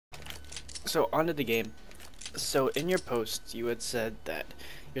So onto the game. So in your post, you had said that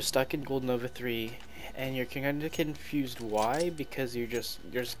you're stuck in Gold Nova 3, and you're kind of confused why, because you're just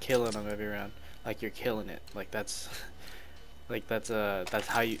killing them every round, like you're killing it, like that's like that's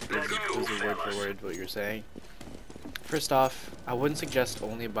how you those are word for word what you're saying. First off, I wouldn't suggest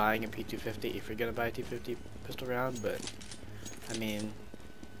only buying a P250 if you're gonna buy a 250 pistol round, but I mean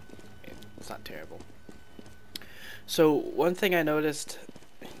it's not terrible. So one thing I noticed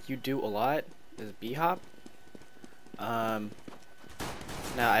you do a lot is B-hop. Um,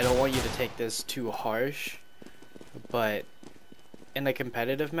 Now I don't want you to take this too harsh, but in a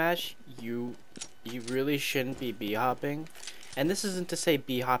competitive match, you really shouldn't be b-hopping. And this isn't to say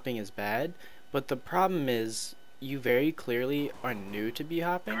b-hopping is bad, but the problem is you very clearly are new to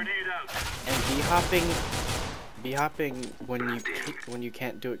b-hopping, and b-hopping when you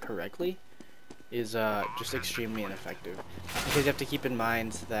can't do it correctly is just extremely ineffective, because you have to keep in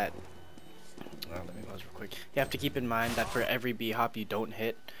mind that let me pause real quick. You have to keep in mind that for every b-hop you don't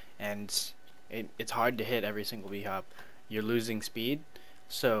hit, and it's hard to hit every single b-hop, you're losing speed.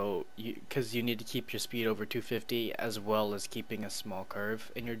 So because you need to keep your speed over 250 as well as keeping a small curve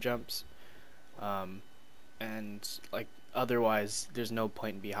in your jumps, and like otherwise there's no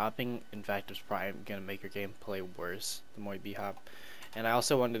point in b-hopping. In fact, it's probably gonna make your gameplay worse the more you b-hop. And I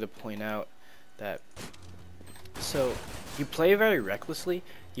also wanted to point out that so you play very recklessly.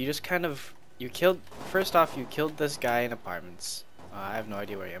 You just kind of first off, you killed this guy in apartments. I have no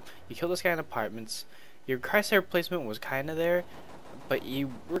idea where I am. You killed this guy in apartments. Your crosshair placement was kind of there, but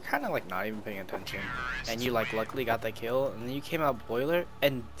you were kind of like not even paying attention, and you like luckily got that kill, and then you came out boiler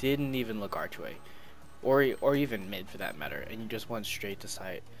and didn't even look archway, or even mid for that matter, and you just went straight to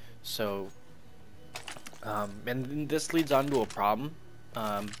site. So and this leads on to a problem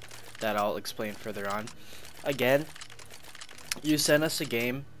that I'll explain further on. Again, you sent us a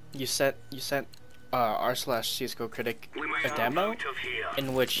game. You sent r/csgocritic a demo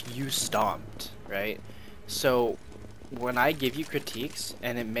in which you stomped, right? So when I give you critiques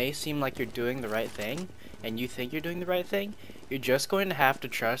and it may seem like you're doing the right thing and you think you're doing the right thing, you're just going to have to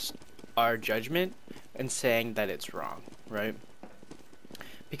trust our judgment in saying that it's wrong, right?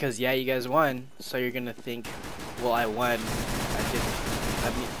 Because yeah, you guys won, so you're gonna think, well, I won,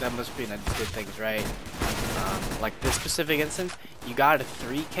 that must mean I did things right. Like this specific instance, you got a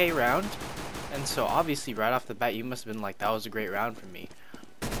 3K round, and so obviously right off the bat you must have been like, that was a great round for me.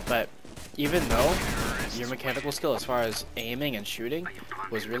 But even though your mechanical skill as far as aiming and shooting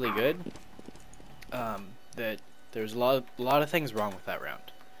was really good, that there's a lot of things wrong with that round.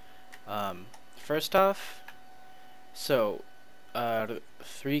 First off, so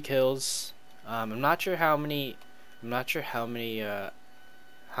 3 kills. I'm not sure how much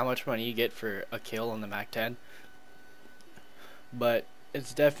money you get for a kill on the Mac 10, but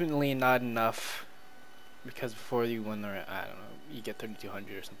it's definitely not enough, because before you win the, I don't know, you get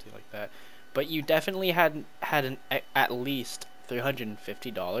 3,200 or something like that. But you definitely had at least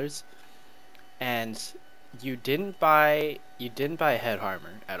 $350, and you didn't buy head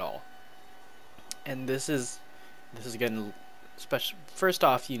armor at all. And this is getting special. First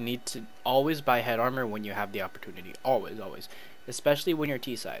off, you need to always buy head armor when you have the opportunity. Always, especially when you're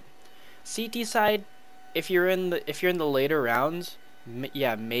T side. CT side, if you're in the later rounds,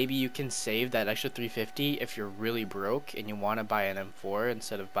 yeah, maybe you can save that extra 350 if you're really broke and you want to buy an M4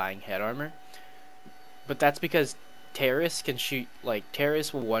 instead of buying head armor. But that's because terrorists can shoot, like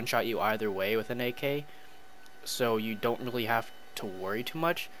terrorists will one-shot you either way with an AK, so you don't really have to worry too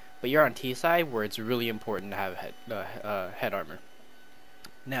much. But you're on T side where it's really important to have head armor.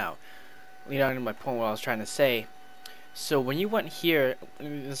 Now, leading on to my point, what I was trying to say. So when you went here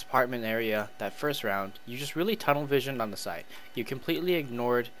in this apartment area that first round, you just really tunnel visioned on the side. You completely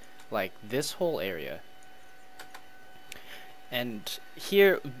ignored like this whole area. And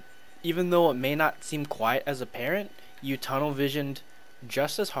here, even though it may not seem quite as apparent, you tunnel visioned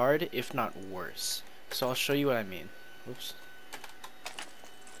just as hard, if not worse. So I'll show you what I mean. Oops.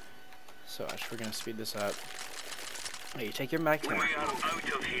 So actually, we're gonna speed this up. Hey, you take your Mac 10.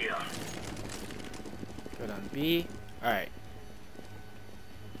 Go down B. Alright.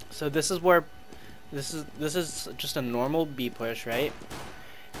 So this is where this is just a normal B push, right?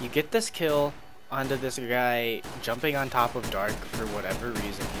 You get this kill onto this guy jumping on top of Dark for whatever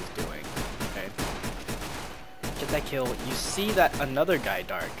reason he's doing. Okay. Get that kill. You see that another guy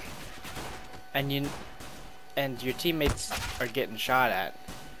Dark. And your teammates are getting shot at.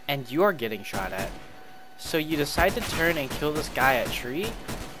 And you're getting shot at. So you decide to turn and kill this guy at tree,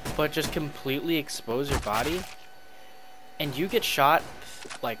 but just completely expose your body, and you get shot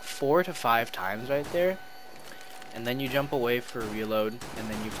like 4 to 5 times right there. and then you jump away for a reload, and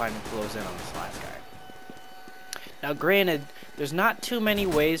then you finally close in on this last guy. Now granted, there's not too many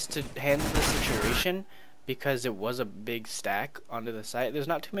ways to handle the situation, because it was a big stack onto the site. There's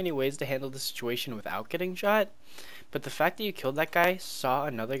not too many ways to handle the situation without getting shot, but the fact that you killed that guy, saw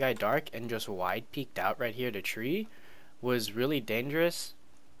another guy dark, and just wide peeked out right here to tree was really dangerous.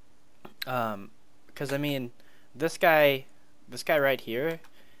 Because I mean, this guy right here,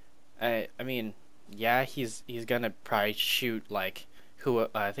 I mean, yeah, he's gonna probably shoot like who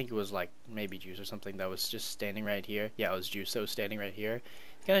I think it was like maybe Juice or something that was just standing right here. Yeah, it was Juice that was standing right here.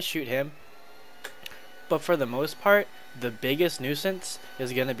 He's gonna shoot him. But for the most part, the biggest nuisance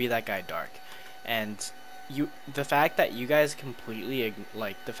is gonna be that guy dark, and the fact that you guys completely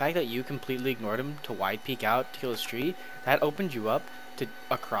ignored him to wide peek out to kill his tree, that opened you up to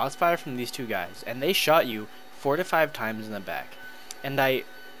a crossfire from these two guys, and they shot you 4 to 5 times in the back. And I'm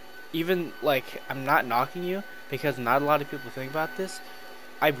not knocking you, because not a lot of people think about this.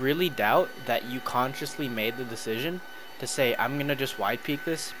 I really doubt that you consciously made the decision to say, I'm gonna just wide peek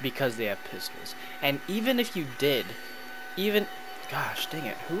this because they have pistols. And even if you did, gosh dang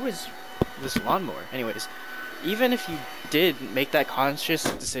it, who is this lawnmower? Anyways, even if you did make that conscious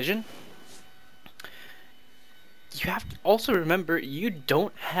decision, you have to also remember you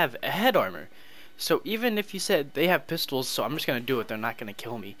don't have a head armor. So even if you said they have pistols, so I'm just gonna do it, they're not gonna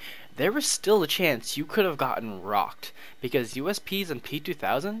kill me, there was still a chance you could have gotten rocked, because USPs and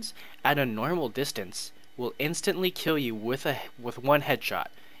P2000s at a normal distance will instantly kill you with one headshot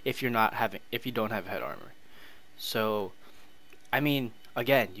if you don't have head armor. So I mean,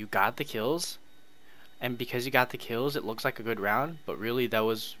 again, you got the kills, and because you got the kills, it looks like a good round, but really that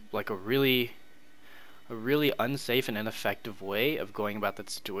was like a really unsafe and ineffective way of going about that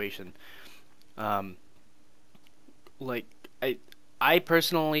situation. Like I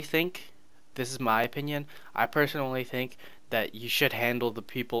personally think, this is my opinion, I personally think that you should handle the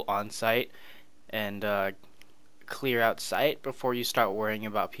people on site and clear out site before you start worrying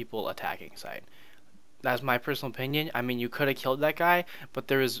about people attacking site. That's my personal opinion. I mean, you could have killed that guy, but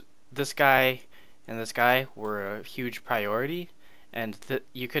there was this guy and this guy were a huge priority, and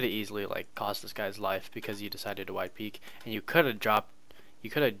you could have easily like cost this guy's life because you decided to wide peek, and you could have dropped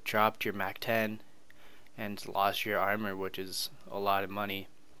your Mac 10 and lost your armor, which is a lot of money.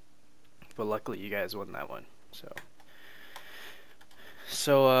 But luckily you guys won that one.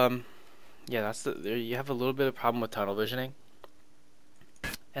 So yeah, you have a little bit of problem with tunnel visioning.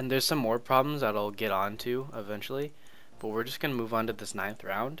 And there's some more problems that I'll get onto eventually, but we're just going to move on to this 9th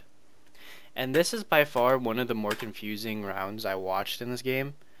round. And this is by far one of the more confusing rounds I watched in this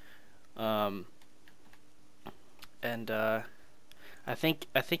game. I think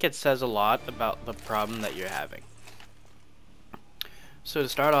it says a lot about the problem that you're having. So to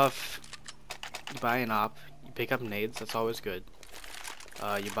start off, you buy an op, you pick up nades, that's always good.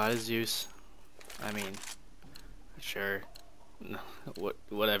 You buy a Zeus, I mean, sure.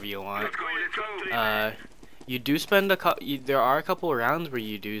 Whatever you want. You do spend there are a couple of rounds where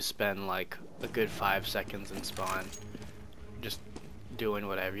you do spend like a good 5 seconds in spawn, just doing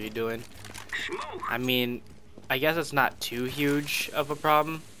whatever you're doing. I mean, I guess it's not too huge of a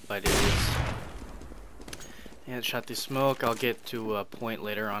problem, but it is. And shot through smoke. I'll get to a point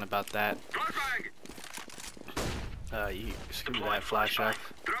later on about that. You screw that flash up.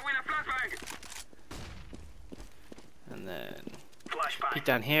 And then peek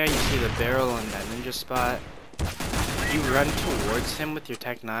down here, you see the barrel and that ninja spot. You run towards him with your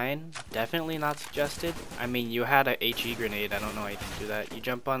Tech 9, definitely not suggested. I mean, you had a HE grenade, I don't know how you can do that. You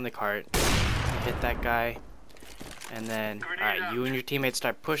jump on the cart, you hit that guy, and then, alright, you and your teammates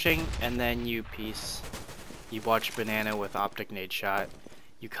start pushing, and then you watch Banana with optic nade shot.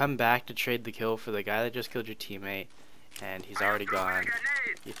 You come back to trade the kill for the guy that just killed your teammate, and he's already gone.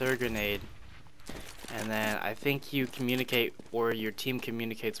 You throw a grenade, and then I think you communicate, or your team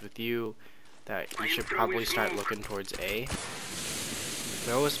communicates with you, that you should probably start looking towards A.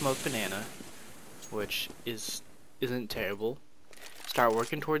 Throw a smoke Banana, which isn't terrible. Start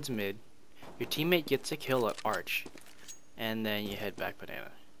working towards mid. Your teammate gets a kill at Arch, and then you head back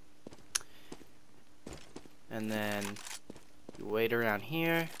Banana. And then you wait around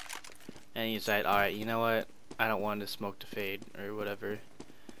here, and you decide, alright, you know what, I don't want to smoke to fade, or whatever.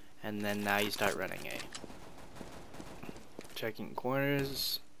 And then now you start running A. Checking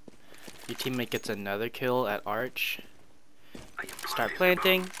corners. Your teammate gets another kill at Arch. Start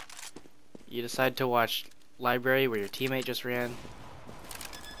planting. You decide to watch Library where your teammate just ran.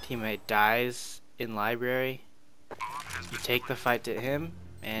 Teammate dies in Library. You take the fight to him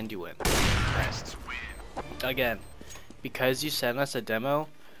and you win. Again, because you sent us a demo,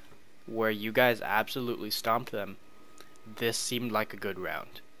 where you guys absolutely stomped them, this seemed like a good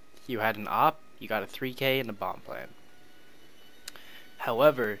round. You had an op, you got a 3K and a bomb plan.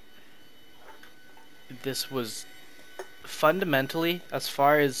 However, this was fundamentally, as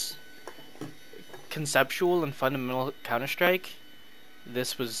far as conceptual and fundamental Counter-Strike,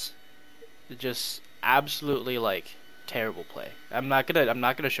 this was just absolutely like terrible play. I'm not gonna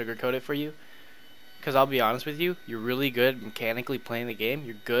sugarcoat it for you, because I'll be honest with you, you're really good mechanically playing the game.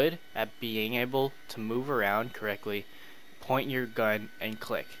 You're good at being able to move around correctly, point your gun, and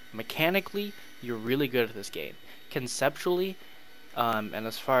click. Mechanically, you're really good at this game. Conceptually, and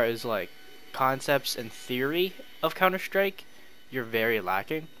as far as like concepts and theory of Counter-Strike, you're very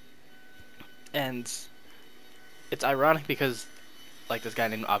lacking. And it's ironic because like this guy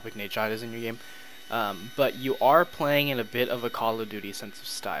named Optic Nate Shot is in your game, but you are playing in a bit of a Call of Duty sense of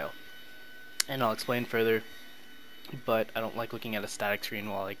style. And I'll explain further, but I don't like looking at a static screen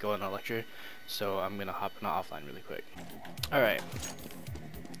while I go in a lecture, so I'm gonna hop in offline really quick. Alright.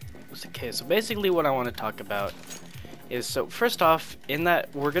 Okay, so basically what I want to talk about is, so first off, in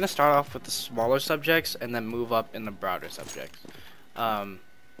that we're gonna start off with the smaller subjects and then move up in the broader subjects.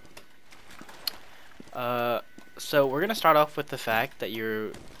 So we're gonna start off with the fact that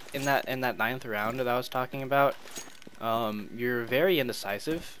you're in that 9th round that I was talking about. You're very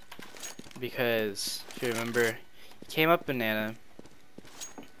indecisive. Because, if you remember, you came up banana,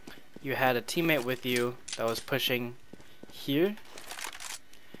 you had a teammate with you that was pushing here,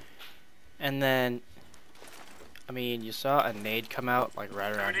 and then, I mean, you saw a nade come out, like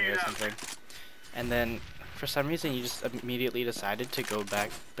right around here or something, and then, for some reason, you just immediately decided to go back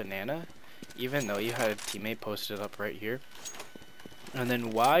banana, even though you had a teammate posted up right here. And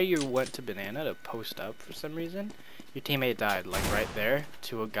then while you went to banana to post up for some reason, your teammate died, like right there,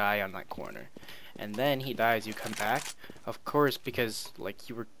 to a guy on that corner. And then he dies, you come back, of course, because like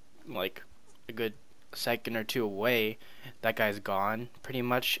you were like a good second or two away, that guy's gone pretty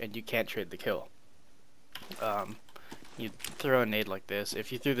much, and you can't trade the kill. You throw a nade like this.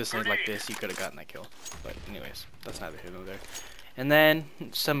 If you threw this nade like this, you could have gotten that kill. But anyways, that's neither here nor there. And then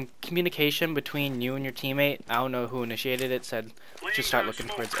some communication between you and your teammate, I don't know who initiated it, said just start looking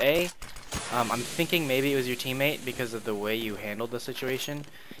towards A. I'm thinking maybe it was your teammate because of the way you handled the situation.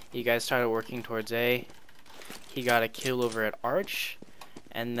 You guys started working towards A. He got a kill over at Arch.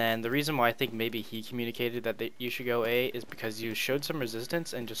 And then the reason why I think maybe he communicated that you should go A is because you showed some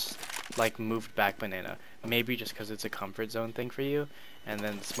resistance and just like moved back banana. Maybe just because it's a comfort zone thing for you. And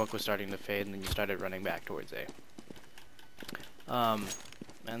then the smoke was starting to fade and then you started running back towards A.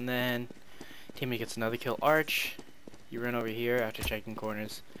 And then teammate gets another kill Arch. You run over here after checking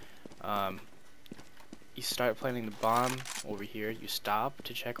corners. You start planting the bomb over here. You stop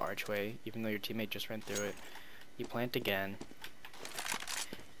to check archway, even though your teammate just ran through it. You plant again.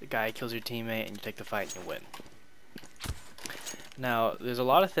 The guy kills your teammate, and you take the fight and you win. Now, there's a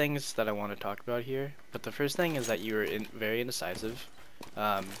lot of things that I want to talk about here, but the first thing is that you were very indecisive.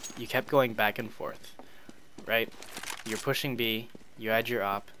 You kept going back and forth, right? You're pushing B, you add your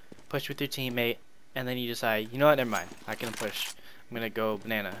op, push with your teammate, and then you decide, you know what, never mind, not gonna push, I'm gonna go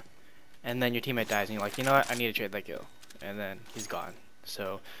banana. And then your teammate dies, and you're like, you know what, I need to trade that kill. And then he's gone.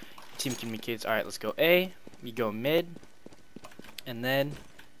 So, your team communicates, alright, let's go A, you go mid, and then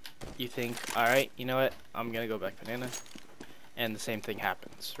you think, alright, you know what, I'm gonna go back banana. And the same thing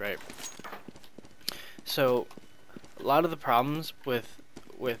happens, right? So, a lot of the problems with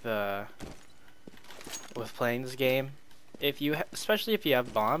playing this game, especially if you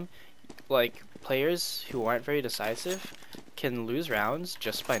have bomb, like players who aren't very decisive can lose rounds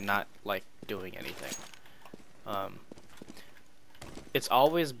just by not like doing anything. It's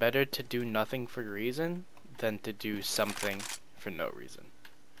always better to do nothing for a reason than to do something for no reason,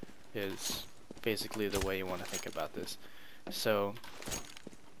 is basically the way you want to think about this. So,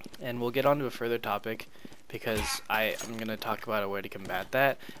 and we'll get on to a further topic because I'm going to talk about a way to combat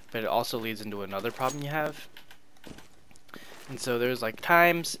that, but it also leads into another problem you have. And so there's like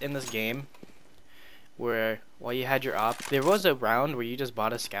times in this game where while you had your op, there was a round where you just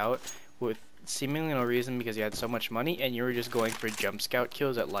bought a scout with seemingly no reason because you had so much money and you were just going for jump scout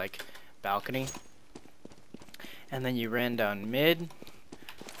kills at like balcony. And then you ran down mid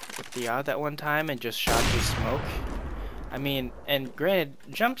with the op that one time and just shot through smoke. I mean, and granted,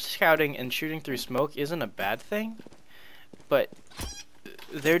 jump scouting and shooting through smoke isn't a bad thing, but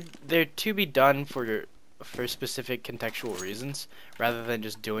they're to be done for specific contextual reasons rather than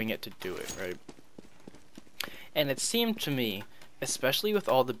just doing it to do it, right? And it seemed to me, especially with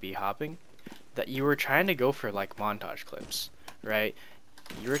all the B hopping, that you were trying to go for like montage clips, right?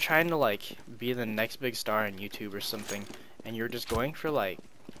 You were trying to like be the next big star on YouTube or something, and you're just going for like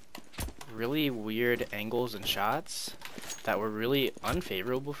really weird angles and shots that were really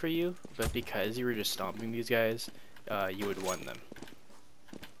unfavorable for you, but because you were just stomping these guys, you would win them.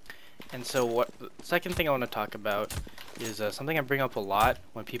 And so what the second thing I want to talk about is something I bring up a lot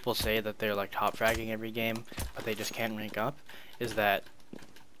when people say that they're like top fragging every game, but they just can't rank up, is that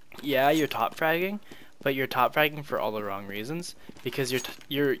yeah, you're top fragging, but you're top fragging for all the wrong reasons, because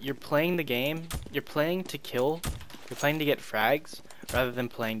you're playing the game, you're playing to kill, you're playing to get frags rather than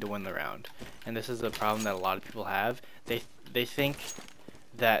playing to win the round. And this is the problem that a lot of people have. They think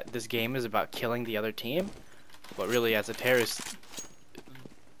that this game is about killing the other team, but really as a terrorist,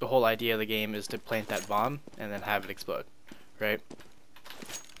 the whole idea of the game is to plant that bomb and then have it explode, right?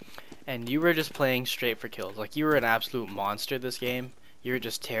 And you were just playing straight for kills. Like, you were an absolute monster this game. You were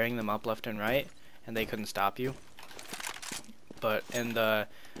just tearing them up left and right, and they couldn't stop you. But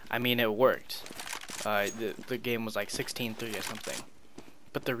I mean, it worked. The game was like 16-3 or something.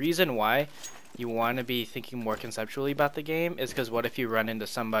 But the reason why you want to be thinking more conceptually about the game is because what if you run into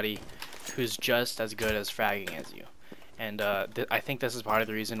somebody who's just as good as fragging as you? And I think this is part of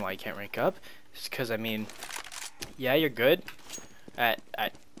the reason why you can't rank up. Is because, I mean, yeah, you're good at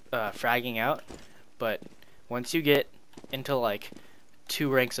fragging out, but once you get into like 2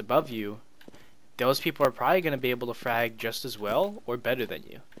 ranks above you, those people are probably going to be able to frag just as well or better than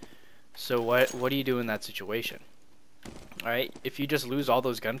you. So what do you do in that situation? Alright, if you just lose all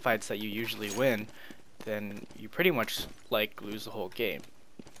those gunfights that you usually win, then you pretty much like lose the whole game.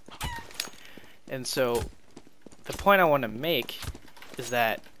 And so the point I want to make is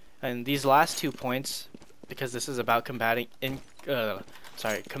that, and these last 2 points, because this is about combating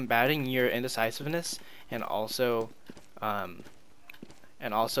your indecisiveness and also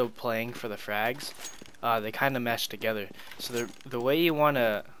playing for the frags, they kind of mesh together. So the way you want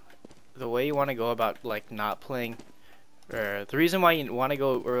to go about like not playing, or the reason why you want to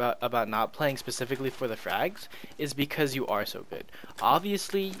go about not playing specifically for the frags is because you are so good.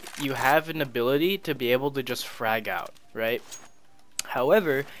 Obviously, you have an ability to be able to just frag out, right?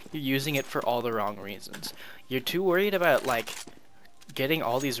 However, you're using it for all the wrong reasons. You're too worried about like getting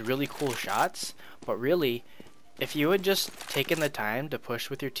all these really cool shots, but really, if you had just taken the time to push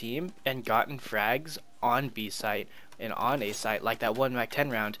with your team and gotten frags on B site and on A site, like that one Mac 10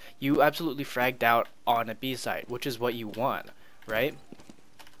 round, you absolutely fragged out on a B site, which is what you want, right?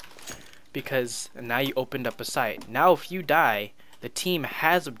 Because now you opened up a site. Now if you die, the team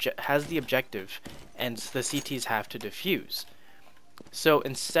has the objective, and the CTs have to defuse. So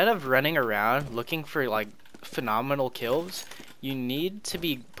instead of running around looking for like phenomenal kills, you need to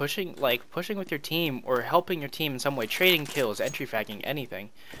be pushing with your team or helping your team in some way, trading kills, entry fragging,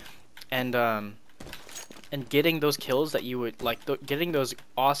 anything, and getting those kills that you would like, getting those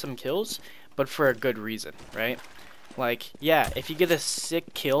awesome kills, but for a good reason, right? Like, yeah, if you get a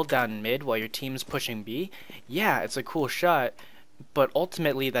sick kill down mid while your team's pushing B, yeah, it's a cool shot, but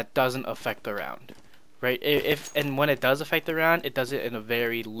ultimately that doesn't affect the round, right? And when it does affect the round, it does it in a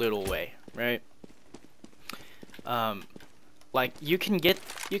very little way, right? Like you can get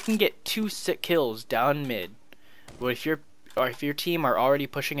 2 sick kills down mid, but if your team are already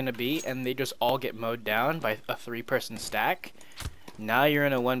pushing into B and they just all get mowed down by a 3-person stack, now you're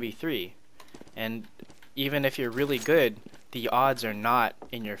in a 1v3, and even if you're really good, the odds are not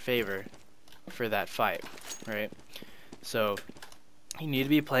in your favor for that fight, right? So you need to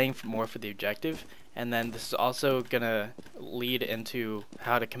be playing more for the objective, and then this is also gonna lead into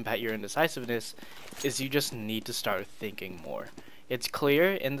how to combat your indecisiveness, is you just need to start thinking more. It's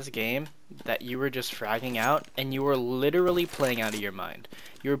clear in this game that you were just fragging out, and you were literally playing out of your mind.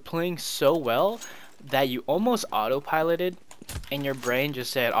 You were playing so well that you almost autopiloted, and your brain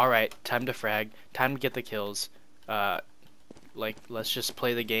just said, alright, time to frag, time to get the kills, like, let's just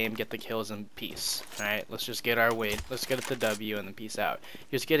play the game, get the kills, and peace. Alright, let's just get our weight, let's get the W, and then peace out.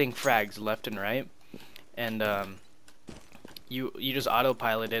 You're just getting frags left and right, and you just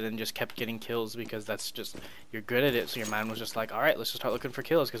autopiloted and just kept getting kills because that's just, you're good at it, so your mind was just like, alright, let's just start looking for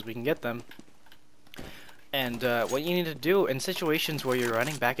kills because we can get them. And what you need to do in situations where you're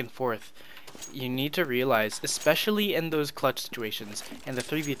running back and forth, you need to realize, especially in those clutch situations, and the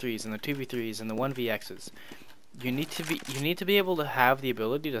 3v3s and the 2v3s and the 1vx's, you need to be able to have the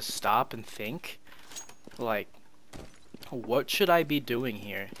ability to stop and think, like, what should I be doing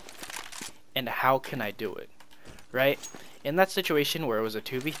here, and how can I do it, right? In that situation where it was a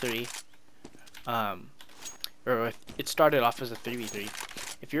 2v3, or if it started off as a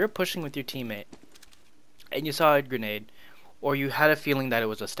 3v3, if you were pushing with your teammate and you saw a grenade, or you had a feeling that it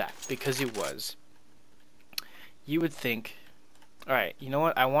was a stack, because it was, you would think, alright, you know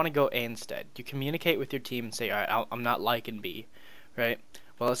what, I want to go A instead. You communicate with your team and say, alright, I'm not liking B, right?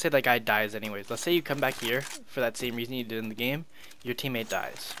 Well, let's say that guy dies anyways. Let's say you come back here for that same reason you did in the game. Your teammate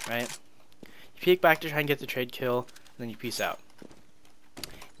dies, right? You peek back to try and get the trade kill, and then you peace out.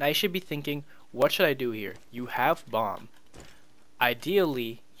 Now you should be thinking, what should I do here? You have bomb.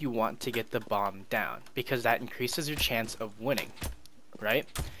 Ideally, you want to get the bomb down, because that increases your chance of winning, right?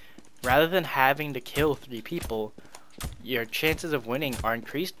 Rather than having to kill 3 people, your chances of winning are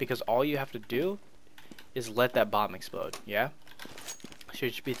increased because all you have to do is let that bomb explode, yeah? So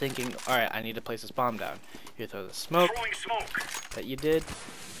you should be thinking, alright, I need to place this bomb down. You throw the smoke that you did.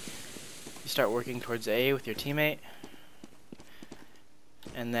 You start working towards A with your teammate.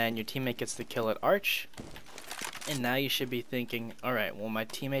 And then your teammate gets the kill at Arch. And now you should be thinking, alright, well my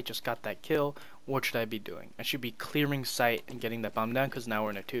teammate just got that kill. What should I be doing? I should be clearing sight and getting that bomb down because now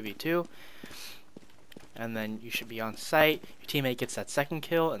we're in a 2v2. And then you should be on site. Your teammate gets that second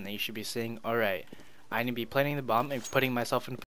kill. And then you should be saying, alright, I need to be planting the bomb and putting myself in